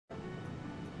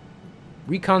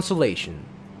Reconciliation,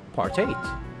 Part 8.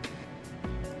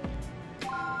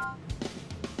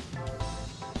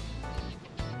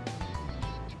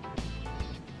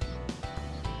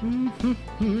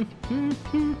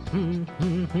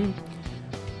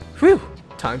 Phew!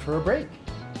 Time for a break.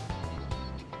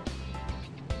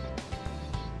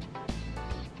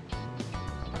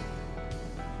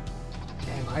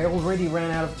 Damn, I already ran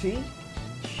out of tea?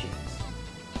 Shit.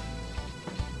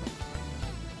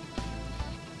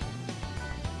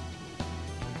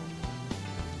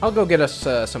 I'll go get us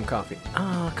some coffee.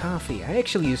 Ah, coffee. I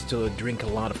actually used to drink a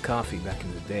lot of coffee back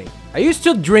in the day. I used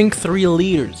to drink 3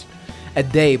 liters a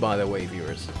day, by the way,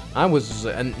 viewers. I was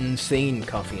an insane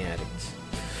coffee addict.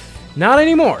 Not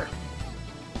anymore.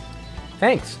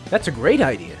 Thanks. That's a great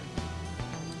idea.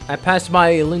 I passed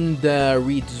by Linda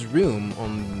Reed's room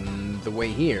on the way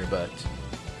here, but...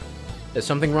 Is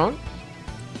something wrong?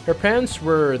 Her parents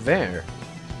were there.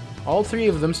 All 3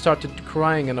 of them started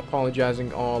crying and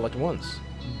apologizing all at once.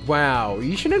 Wow,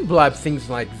 you shouldn't blab things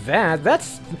like that.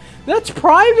 That's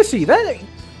privacy. That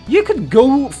you could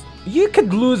go. You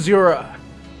could lose your.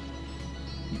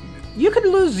 You could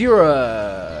lose your.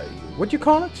 What do you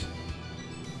call it?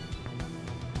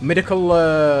 Medical.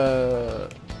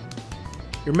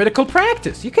 Your medical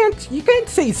practice. You can't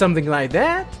say something like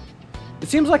that. It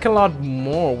seems like a lot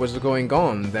more was going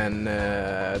on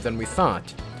than we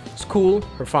thought. School,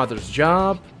 her father's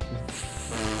job.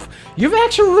 You've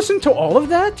actually listened to all of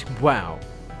that? Wow.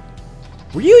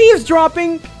 Were you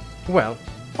eavesdropping? Well,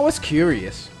 I was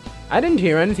curious. I didn't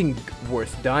hear anything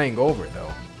worth dying over,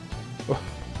 though.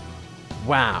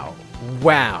 Wow.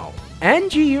 Wow.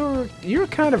 Angie, you're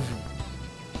kind of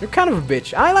a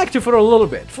bitch. I liked you for a little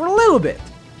bit.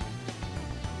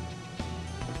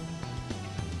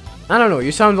 I don't know,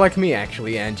 you sound like me,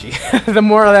 actually, Angie. The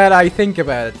more that I think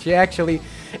about it,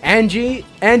 Angie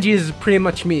is pretty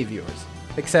much me, viewers.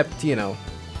 Except, you know,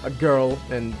 a girl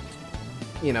and,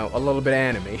 you know, a little bit of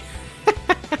anime.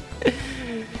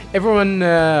 Everyone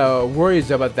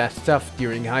worries about that stuff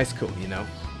during high school, you know.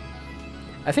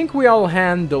 I think we all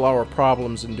handle our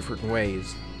problems in different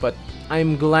ways, but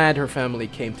I'm glad her family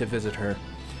came to visit her.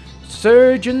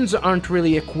 Surgeons aren't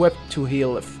really equipped to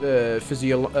heal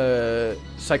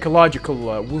psychological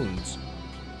wounds.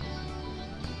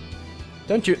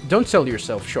 Don't sell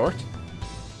yourself short.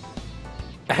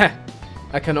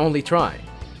 I can only try.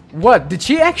 What? Did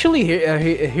she actually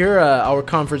hear our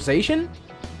conversation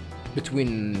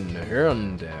between her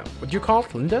and what do you call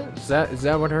it, Linda? Is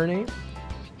that what her name?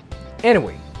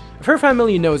 Anyway, if her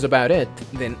family knows about it,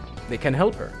 then they can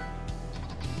help her.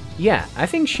 Yeah, I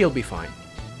think she'll be fine.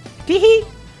 Teehee!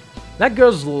 That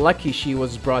girl's lucky she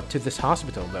was brought to this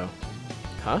hospital, though.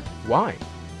 Huh? Why?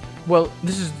 Well,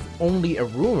 this is only a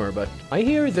rumor, but I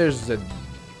hear there's a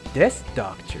death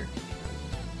doctor.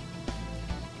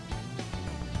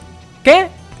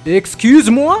 Okay?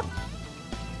 Excuse-moi?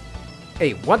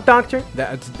 Hey, what doctor?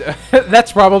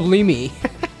 That's probably me.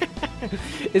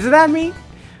 Is that me?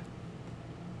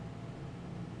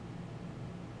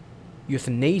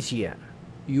 Euthanasia.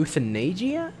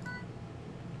 Euthanasia?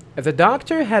 If the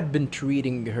doctor had been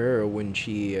treating her when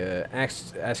she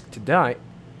asked to die...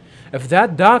 If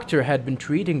that doctor had been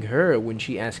treating her when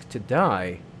she asked to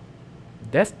die...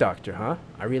 Death doctor, huh?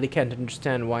 I really can't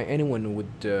understand why anyone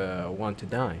would want to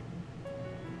die.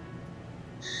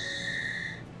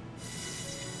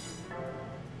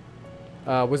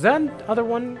 Was that other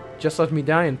one? Just let me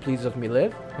die and please let me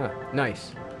live? Huh,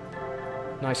 nice.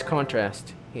 Nice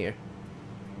contrast here.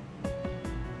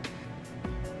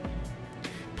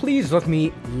 Please let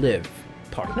me live.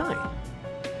 Part 9.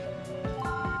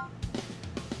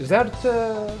 Is that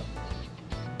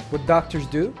what doctors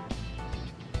do?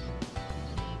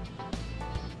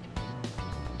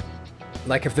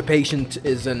 Like if the patient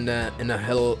is in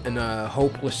a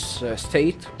hopeless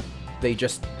state, they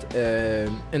just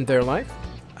end their life?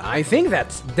 I think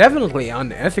that's definitely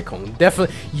unethical.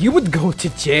 Definitely, you would go to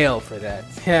jail for that.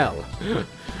 Hell,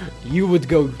 you would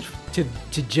go to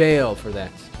jail for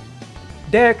that.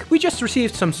 Derek, we just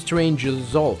received some strange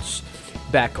results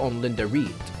back on Linda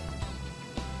Reed.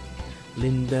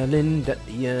 Linda,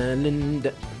 yeah,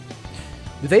 Linda.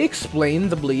 Do they explain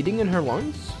the bleeding in her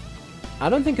lungs? I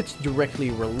don't think it's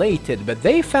directly related, but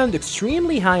they found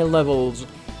extremely high levels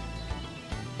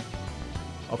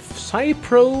of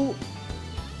cyprohedrin,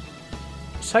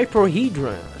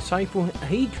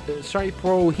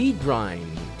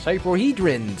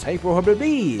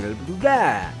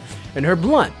 in her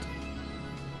blood.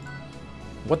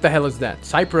 What the hell is that?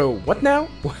 What now?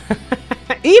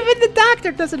 Even the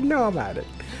doctor doesn't know about it.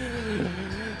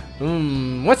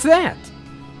 What's that?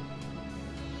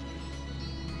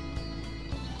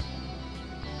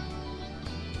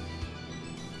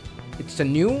 It's a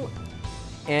new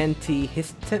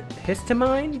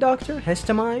antihistamine, doctor?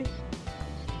 Histamine?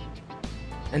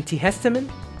 Antihistamine?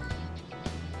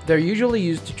 They're usually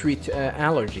used to treat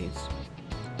allergies.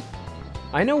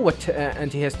 I know what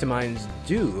antihistamines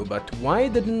do, but why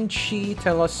didn't she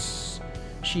tell us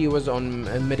she was on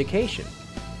medication?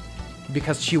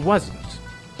 Because she wasn't.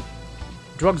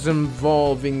 Drugs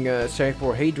involving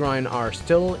cyprohydrine are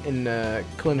still in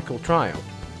clinical trial.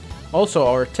 Also,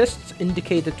 our tests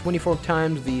indicated 24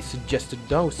 times the suggested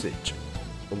dosage.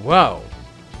 Wow!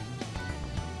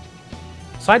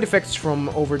 Side effects from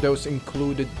overdose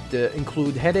include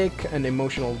headache and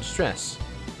emotional distress.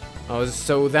 Oh,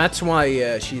 so that's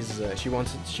why she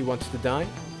wants to die.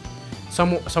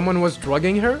 Someone was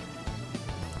drugging her.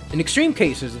 In extreme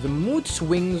cases, the mood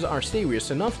swings are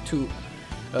serious enough to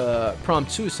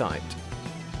prompt suicide.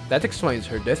 That explains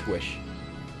her death wish.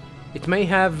 It may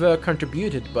have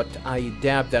contributed, but I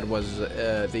doubt that was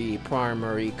the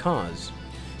primary cause.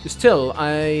 Still,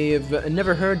 I've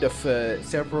never heard of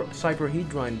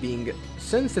cyprohydrine being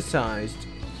synthesized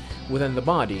within the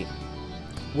body.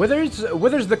 Whatever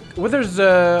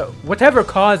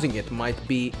causing it might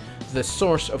be the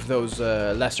source of those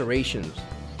lacerations.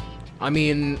 I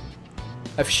mean,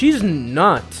 if she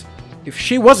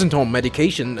wasn't on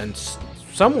medication, and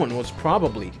someone was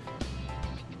probably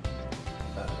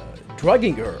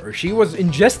drugging her, or she was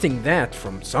ingesting that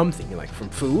from something, like from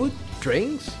food,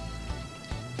 drinks,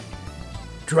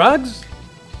 drugs,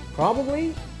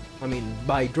 probably. I mean,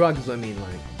 by drugs, I mean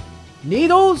like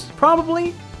needles,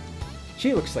 probably.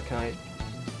 She looks the kind.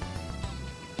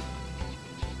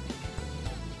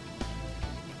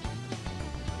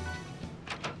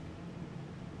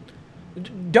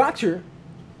 Doctor?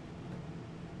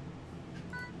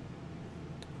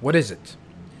 What is it?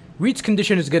 Reed's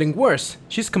condition is getting worse.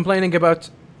 She's complaining about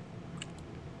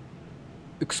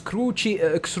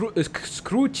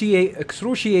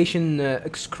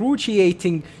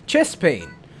excruciating chest pain.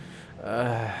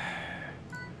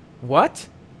 What?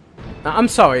 I'm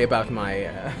sorry about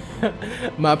my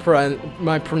my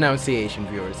pronunciation,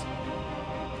 viewers.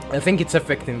 I think it's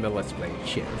affecting the Let's Play.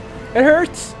 Shit. It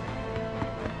hurts.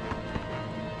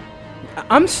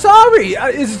 I'm sorry.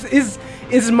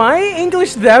 Is my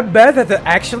English that bad that it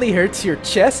actually hurts your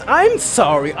chest? I'm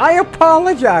sorry. I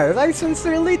apologize. I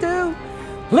sincerely do.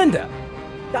 Linda,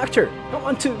 doctor, I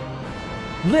want to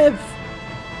live.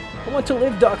 I want to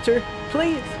live, doctor.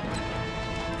 Please.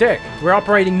 Derek, we're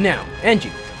operating now.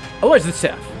 Angie, alert the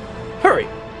staff. Hurry.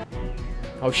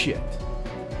 Oh shit.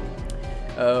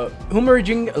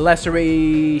 Hemorrhaging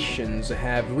lacerations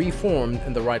have reformed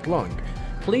in the right lung.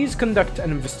 Please conduct an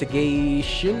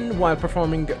investigation while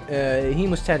performing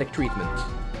hemostatic treatment.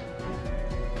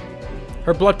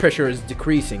 Her blood pressure is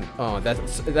decreasing. Oh,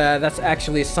 that's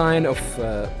actually a sign of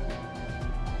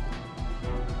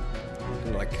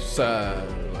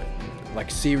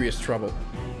like serious trouble.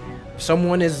 If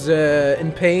someone is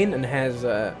in pain and has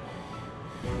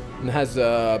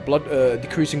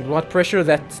decreasing blood pressure,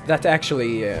 that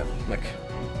actually like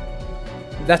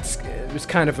that's was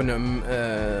kind of an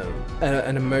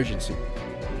emergency.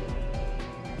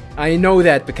 I know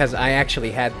that because I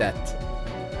actually had that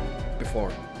before.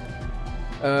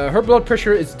 Her blood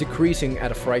pressure is decreasing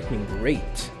at a frightening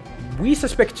rate. We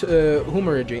suspect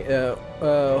hemorrhaging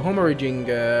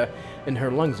in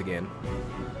her lungs again.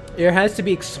 There has to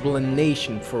be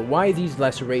explanation for why these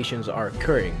lacerations are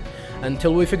occurring.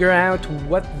 Until we figure out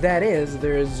what that is,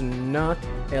 there is not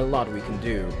a lot we can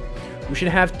do. We should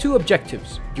have two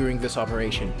objectives during this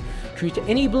operation. Treat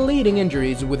any bleeding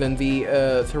injuries within the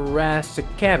thoracic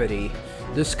cavity.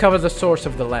 Discover the source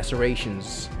of the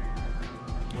lacerations.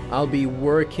 I'll be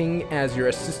working as your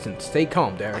assistant. Stay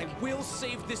calm, Derek. I will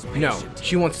save this patient. No,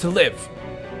 she wants to live.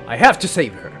 I have to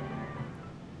save her.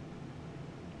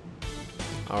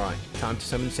 Alright, time to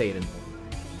summon Satan.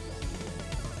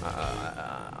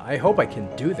 I hope I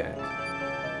can do that.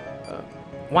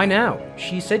 Why now?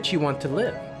 She said she wanted to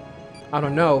live. I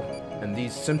don't know, and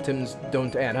these symptoms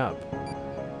don't add up.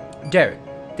 Derek,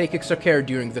 take extra care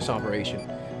during this operation.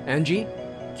 Angie,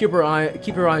 keep your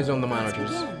eyes on the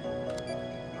monitors.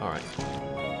 Alright.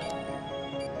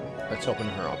 Let's open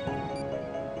her up.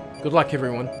 Good luck,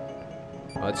 everyone.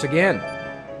 Let's again.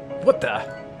 What the?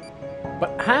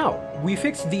 But how? We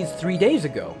fixed these 3 days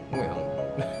ago. Well,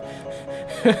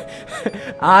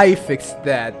 I fixed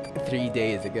that 3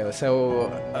 days ago,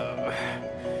 so,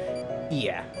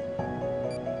 yeah.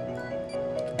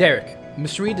 Derek,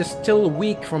 Miss Reed is still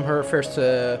weak from her first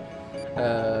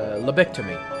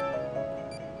lobectomy.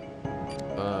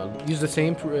 Use the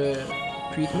same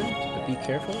treatment, but be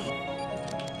careful.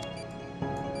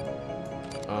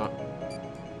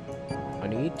 I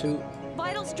need to...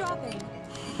 Vitals dropping.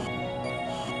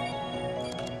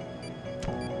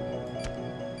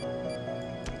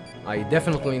 I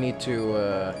definitely need to,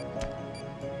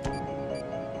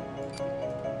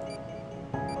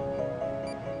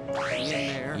 Hang in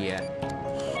there. yeah.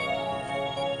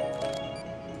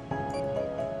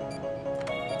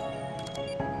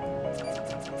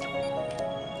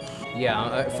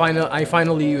 Yeah, I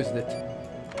finally used it.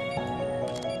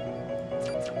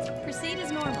 Proceed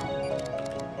as normal.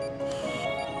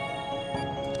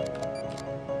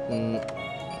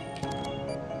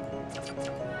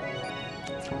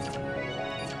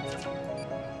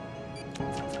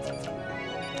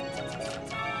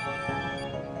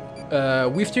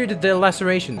 We've treated the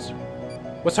lacerations.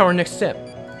 What's our next step?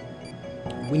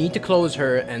 We need to close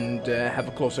her and have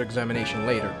a closer examination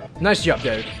later. Nice job,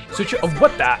 Derek. Suture. Oh,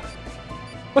 what the?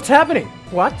 What's happening?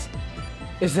 What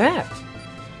is that?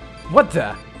 What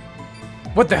the?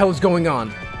 What the hell is going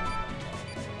on?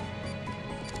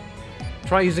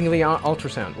 Try using the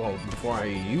ultrasound. Well, before I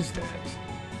use that.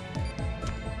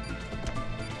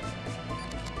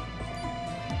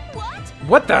 What?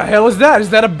 What the hell is that? Is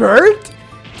that a bird?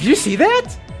 Did you see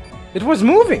that? It was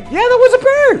moving. Yeah, that was a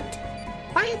bird.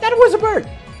 That was a bird.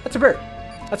 That's a bird.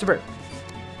 That's a bird.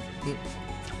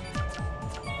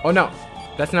 Oh no,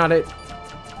 that's not it.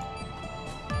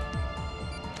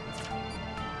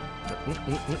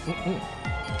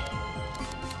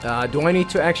 Do I need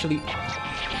to actually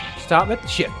stop it?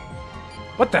 Shit.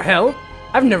 What the hell?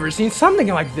 I've never seen something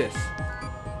like this.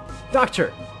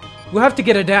 Doctor, we'll have to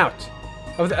get it out.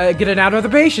 Get it out of the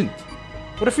patient.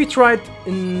 What if we tried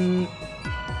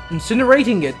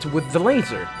incinerating it with the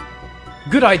laser?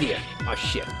 Good idea. Oh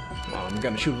shit. Well, I'm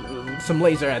gonna shoot some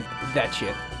laser at that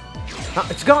shit.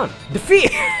 It's gone.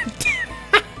 Defeat.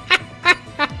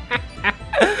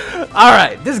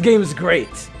 Alright, this game is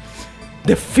great.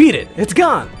 Defeated. It's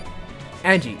gone.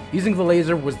 Angie, using the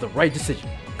laser was the right decision.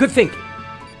 Good thinking.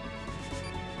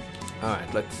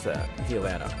 Alright, let's heal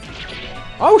that up.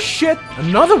 Oh shit!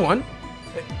 Another one?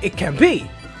 It can be.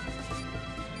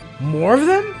 More of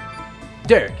them?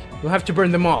 Derek, we'll have to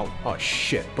burn them all. Oh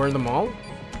shit, burn them all?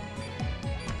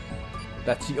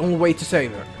 That's the only way to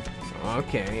save her.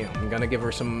 Okay, I'm gonna give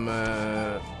her some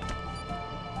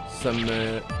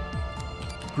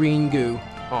green goo.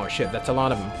 Oh shit, that's a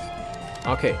lot of them.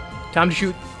 Okay, time to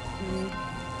shoot.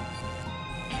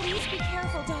 Please be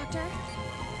careful, Doctor.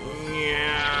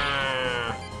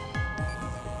 Yeah.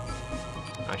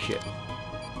 Ah shit.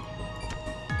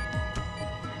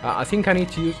 I think I need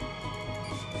to use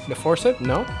the forceps.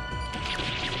 No.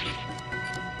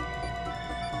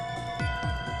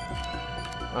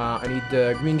 I need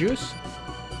the green juice.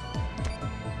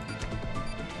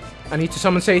 I need to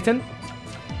summon Satan.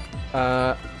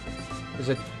 Is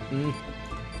it?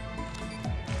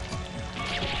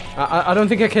 I don't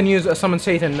think I can use a summon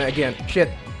Satan again. Shit.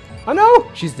 Oh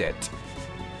no! She's dead.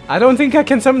 I don't think I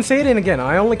can summon Satan again.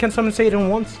 I only can summon Satan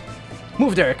once.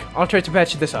 Move, Derek. I'll try to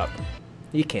patch this up.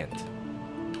 You can't.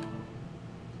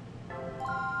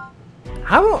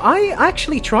 How? I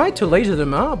actually tried to laser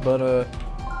them out, but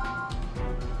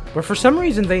for some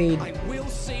reason they... I will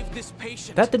save this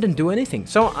patient. That didn't do anything.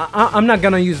 So I'm not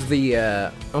gonna use the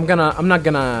I'm not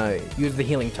gonna use the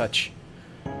healing touch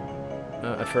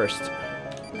at first.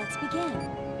 Let's begin.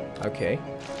 Okay.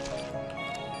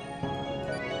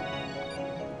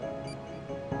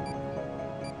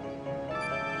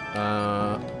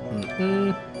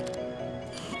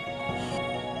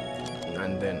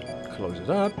 And then close it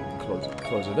up,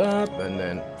 close it up, and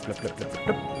then flip, flip, flip, flip,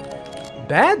 flip.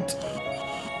 Bad.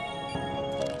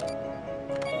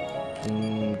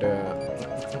 And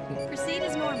Proceed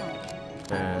as normal.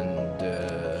 and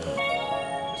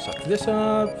suck this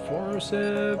up, force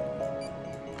it.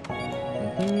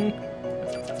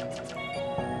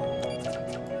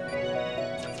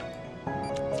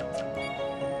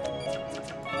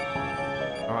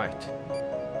 Alright.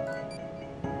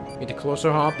 Need to close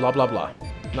her up, blah blah blah.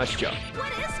 Nice job.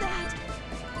 What is that?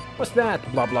 What's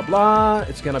that? Blah blah blah.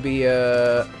 It's gonna be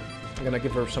I'm gonna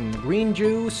give her some green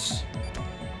juice.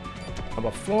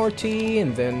 About 40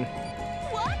 and then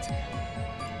What?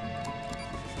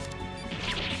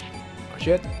 oh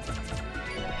shit.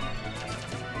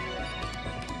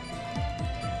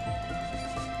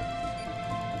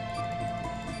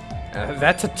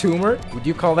 That's a tumor? Would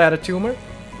you call that a tumor?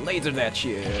 Laser that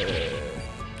shit.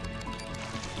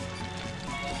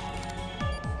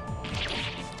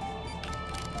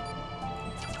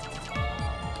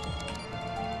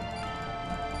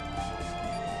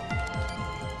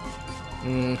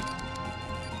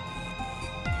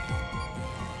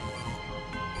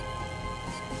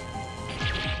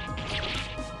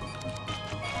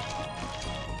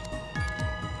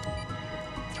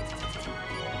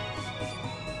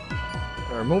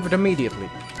 Remove it immediately.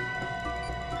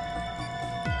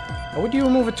 How would you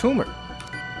remove a tumor?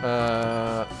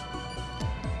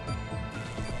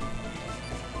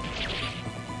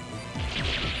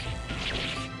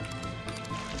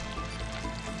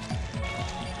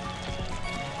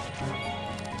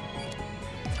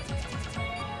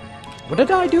 What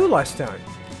did I do last time?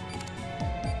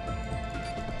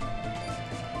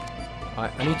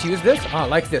 I need to use this? Ah,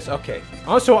 like this, okay.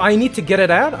 Also, I need to get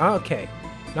it out? Ah, okay.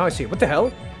 Now I see. What the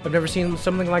hell? I've never seen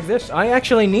something like this. I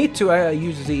actually need to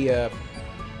use the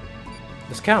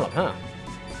scallop, huh?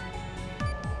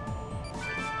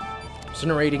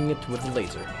 Incinerating it with a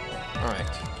laser.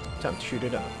 Alright. Time to shoot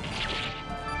it up.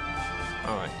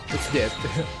 Alright, it's dead.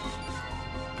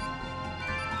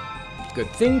 Good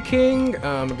thinking.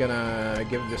 I'm gonna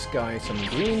give this guy some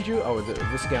green juice. Oh,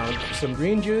 this guy some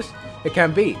green juice. It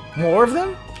can be more of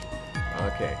them.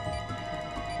 Okay.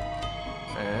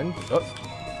 And oh.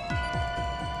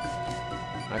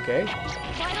 Okay.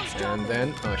 And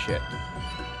then oh shit.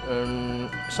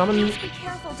 Summon. Please be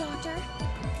careful, Doctor.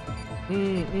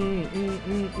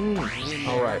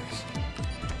 All right.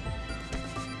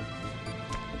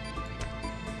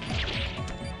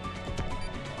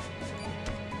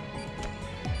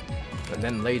 And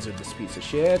then laser this piece of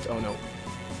shit. Oh no.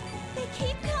 They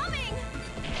keep coming.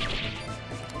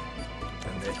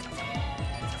 And then.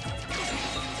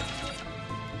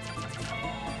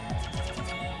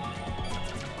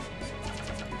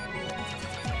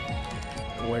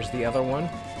 Where's the other one?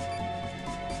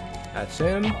 That's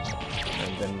him.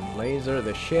 And then laser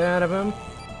the shit out of him.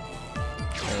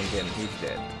 And then he's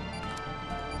dead.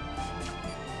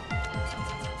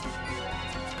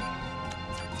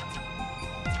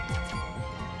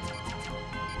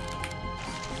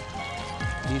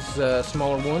 These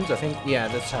smaller ones, I think, yeah,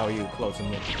 that's how you close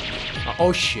them in.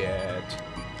 Oh shit.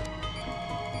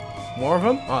 More of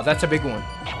them? Oh, that's a big one.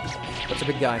 That's a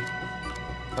big guy.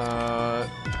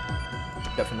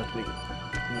 Definitely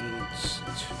needs...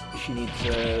 She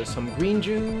needs some green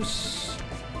juice.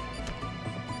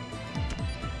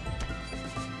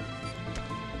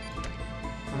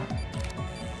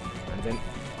 And then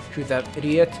shoot that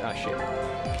idiot. Ah, shit.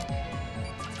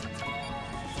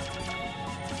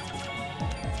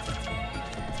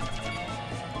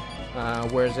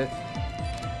 Where is it?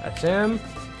 That's him.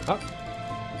 Up.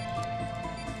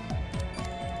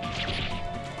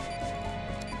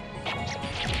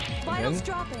 Vitals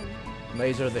dropping.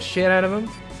 Laser the shit out of him.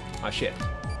 Ah, shit.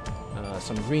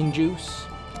 Some green juice.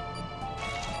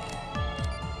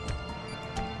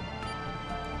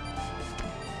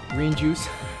 Green juice.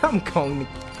 I'm calling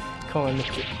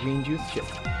it green juice. Shit.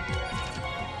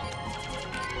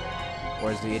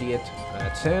 Where's the idiot?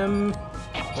 That's him.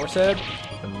 Horse head.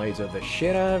 And laser the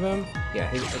shit out of him.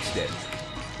 Yeah, it's dead.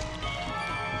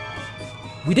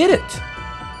 We did it!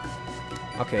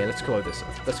 Okay, let's close this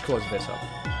up. Let's close this up.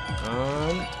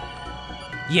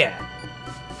 Yeah.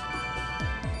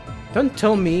 Don't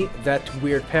tell me that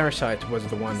weird parasite was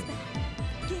the one.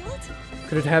 Guilt?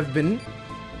 Could it have been...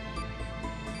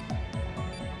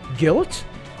 Guilt?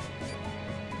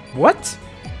 What?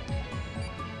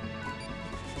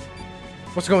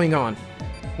 What's going on?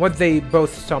 Why'd they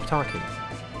both stop talking?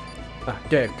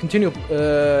 Derek, continue.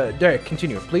 Derek,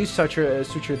 continue. Please suture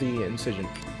the incision.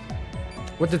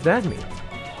 What did that mean?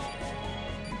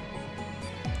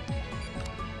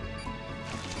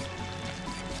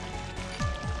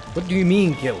 What do you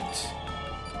mean, guilt?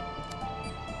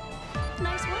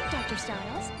 Nice work, Dr.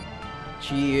 Styles.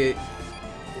 She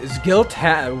is guilt.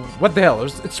 What the hell?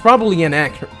 It's probably an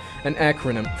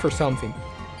acronym for something.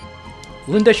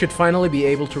 Linda should finally be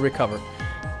able to recover.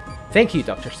 Thank you,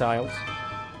 Dr. Styles.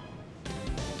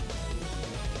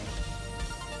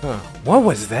 Huh. What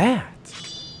was that?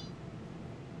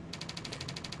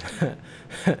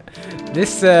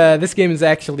 This game is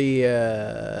actually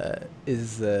the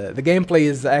gameplay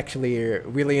is actually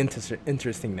really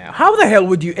interesting now. How the hell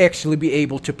would you actually be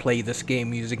able to play this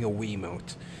game using a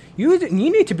Wiimote? You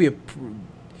need to be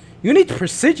you need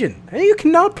precision, and you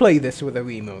cannot play this with a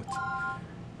Wiimote.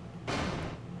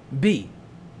 B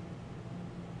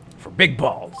for big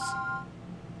balls,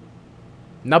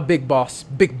 not big boss,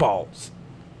 big balls.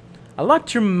 I'd like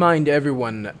to remind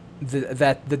everyone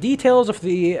that the details of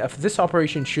this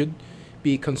operation should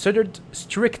be considered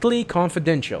strictly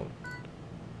confidential.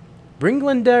 Bring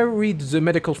Linda reads the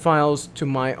medical files to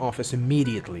my office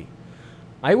immediately.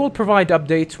 I will provide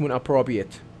updates when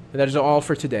appropriate. That is all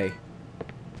for today.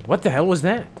 What the hell was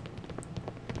that?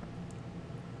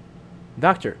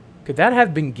 Doctor, could that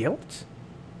have been guilt?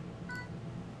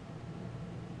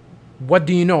 What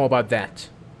do you know about that?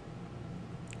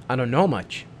 I don't know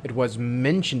much. It was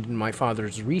mentioned in my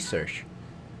father's research.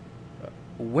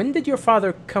 when did your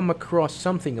father come across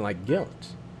something like guilt?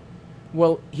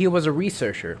 Well, he was a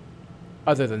researcher.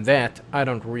 Other than that, I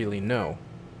don't really know.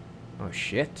 Oh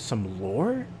shit, some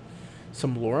lore?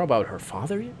 Some lore about her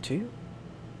father, too?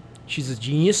 She's a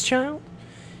genius child?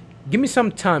 Give me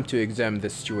some time to examine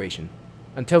this situation.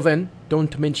 Until then,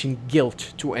 don't mention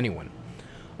guilt to anyone.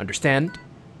 Understand?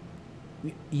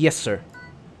 Yes, sir.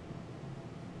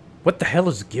 What the hell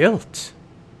is guilt?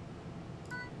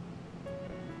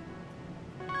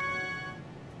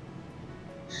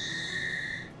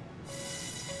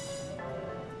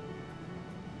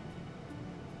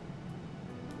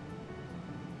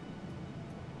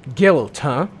 Guilt,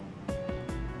 huh?